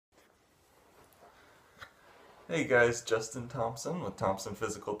Hey guys, Justin Thompson with Thompson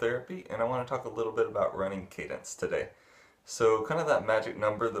Physical Therapy, and I want to talk a little bit about running cadence today. So kind of that magic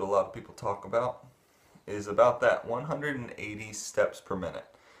number that a lot of people talk about is about that 180 steps per minute.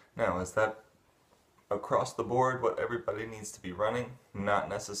 Now, is that across the board what everybody needs to be running? Not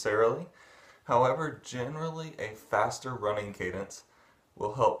necessarily. However, generally a faster running cadence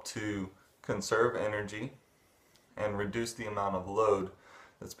will help to conserve energy and reduce the amount of load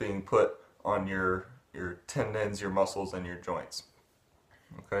that's being put on your tendons, your muscles, and your joints.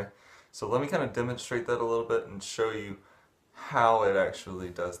 Okay, so let me kind of demonstrate that a little bit and show you how it actually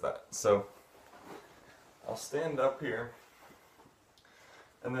does that. So I'll stand up here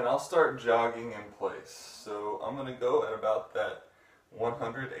and then I'll start jogging in place. So I'm going to go at about that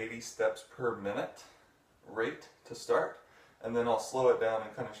 180 steps per minute rate to start, and then I'll slow it down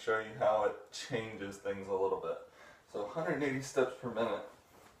and kind of show you how it changes things a little bit. So 180 steps per minute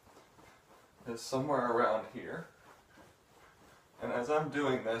is somewhere around here, and as I'm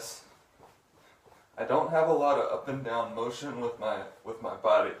doing this, I don't have a lot of up and down motion with my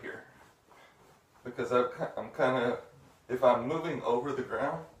body here, because I'm kind of, if I'm moving over the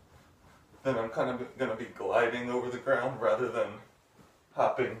ground, then I'm kind of going to be gliding over the ground rather than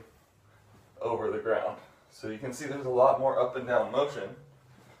hopping over the ground. So you can see there's a lot more up and down motion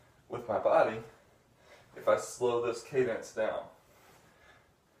with my body if I slow this cadence down.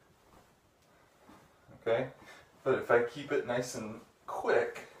 Okay, but if I keep it nice and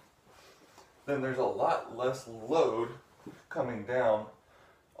quick, then there's a lot less load coming down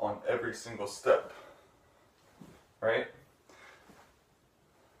on every single step, right?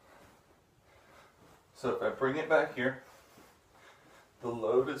 So if I bring it back here, the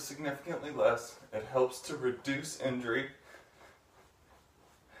load is significantly less. It helps to reduce injury,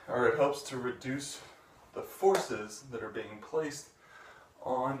 or it helps to reduce the forces that are being placed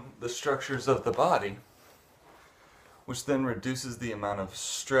on the structures of the body, which then reduces the amount of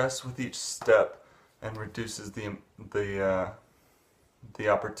stress with each step and reduces the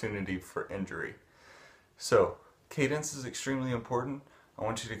opportunity for injury. So cadence is extremely important. I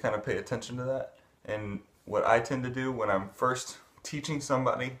want you to kind of pay attention to that. And what I tend to do when I'm first teaching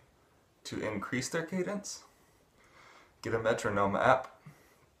somebody to increase their cadence, get a metronome app,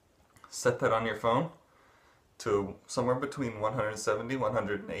 set that on your phone to somewhere between 170 and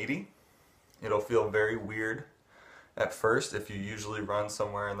 180. It'll feel very weird at first if you usually run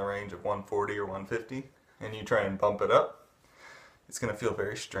somewhere in the range of 140 or 150 and you try and bump it up. It's going to feel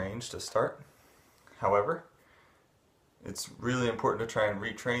very strange to start. However, it's really important to try and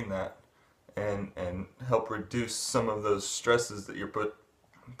retrain that and help reduce some of those stresses that you're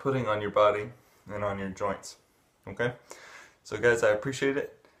putting on your body and on your joints. Okay? So guys, I appreciate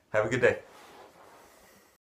it. Have a good day.